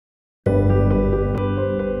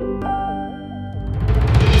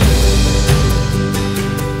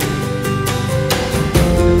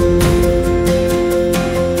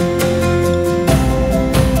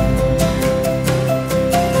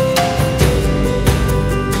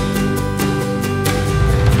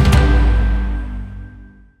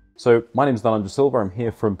So my name is Dananjaya Silva. I'm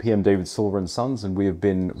here from PMD with Silva and Sons, and we have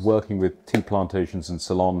been working with tea plantations in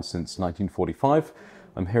Ceylon since 1945.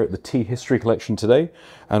 I'm here at the Tea History Collection today,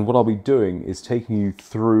 and what I'll be doing is taking you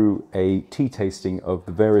through a tea tasting of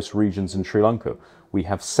the various regions in Sri Lanka. We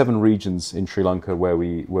have 7 regions in Sri Lanka where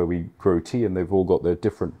we grow tea, and they've all got their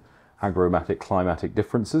different aromatic, climatic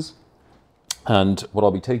differences. And what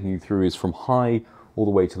I'll be taking you through is from high all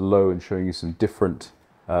the way to low, and showing you some different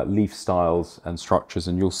leaf styles and structures,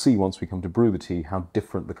 and you'll see once we come to brew the tea how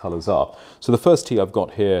different the colours are. So the first tea I've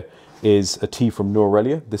got here is a tea from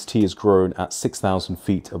Norelia. This tea is grown at 6,000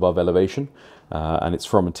 feet above elevation, and it's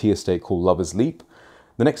from a tea estate called Lover's Leap.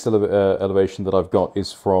 The next elevation that I've got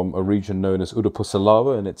is from a region known as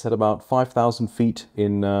Udapusalawa, and it's at about 5,000 feet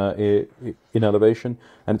in elevation,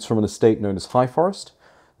 and it's from an estate known as High Forest.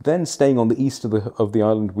 Then, staying on the east of the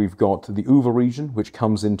island, we've got the Uva region, which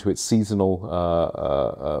comes into its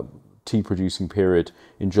seasonal tea producing period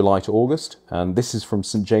in July to August. And this is from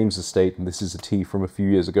St James Estate, and this is a tea from a few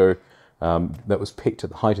years ago that was picked at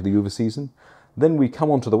the height of the Uva season. Then we come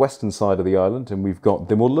onto the western side of the island, and we've got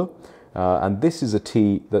Dimulla. And this is a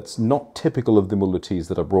tea that's not typical of Dimulla teas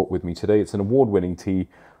that I brought with me today. It's an award-winning tea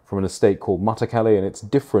from an estate called Matakale, and it's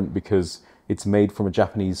different because it's made from a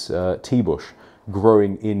Japanese tea bush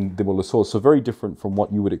growing in Dimulla soil, so very different from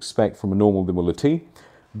what you would expect from a normal Dimulla tea.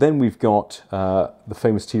 Then we've got the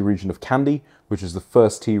famous tea region of Kandy, which is the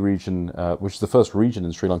first tea region, which is the first region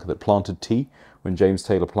in Sri Lanka that planted tea when James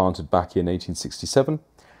Taylor planted back in 1867.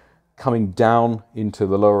 Coming down into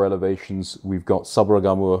the lower elevations, we've got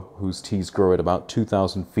Sabaragamua, whose teas grow at about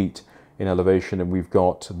 2,000 feet in elevation, and we've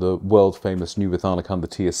got the world famous New Vithanakanda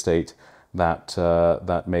tea estate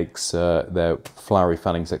that makes their flowery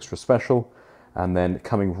fannings extra special. And then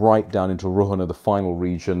coming right down into Ruhuna, the final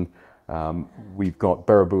region, we've got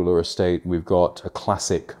Berabula Estate. We've got a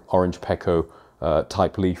classic orange peko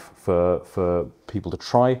type leaf for people to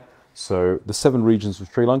try. So the 7 regions of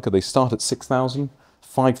Sri Lanka, they start at 6,000,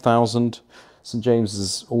 5,000. St James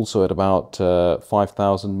is also at about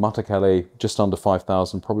 5,000. Matakale just under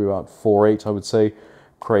 5,000, probably about 4,800, I would say.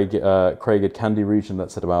 Craig Kandy region,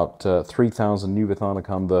 that's at about 3,000. New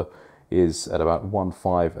Vithanakanda is at about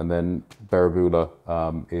 1,500, and then Berabula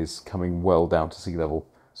is coming well down to sea level.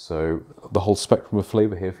 So the whole spectrum of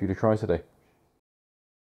flavour here for you to try today.